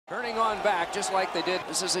Turning on back just like they did.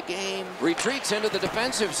 This is a game. Retreats into the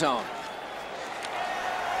defensive zone.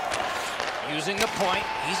 Using the point.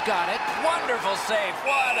 He's got it. Wonderful save.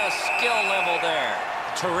 What a skill level there.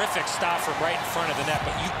 Terrific stop from right in front of the net,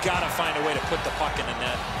 but you got to find a way to put the puck in the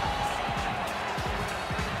net.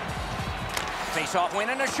 Face-off win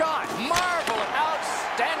and a shot. Marvelous.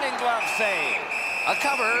 Outstanding glove save. A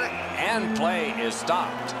cover and play is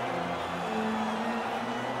stopped.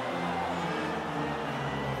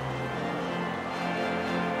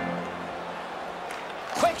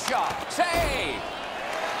 Quick shot. Save.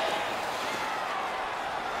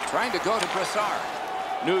 Trying to go to Brassard.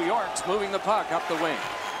 New York's moving the puck up the wing.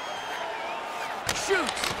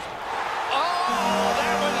 Shoots. Oh,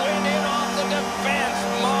 that one went in off the defense.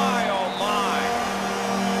 My, oh, my.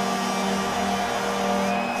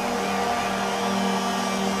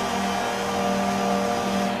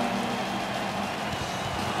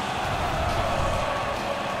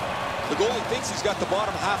 The goalie thinks he's got the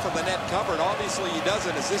bottom half of the net covered. Obviously, he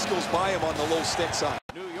doesn't as this goes by him on the low stick side.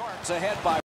 New York's ahead by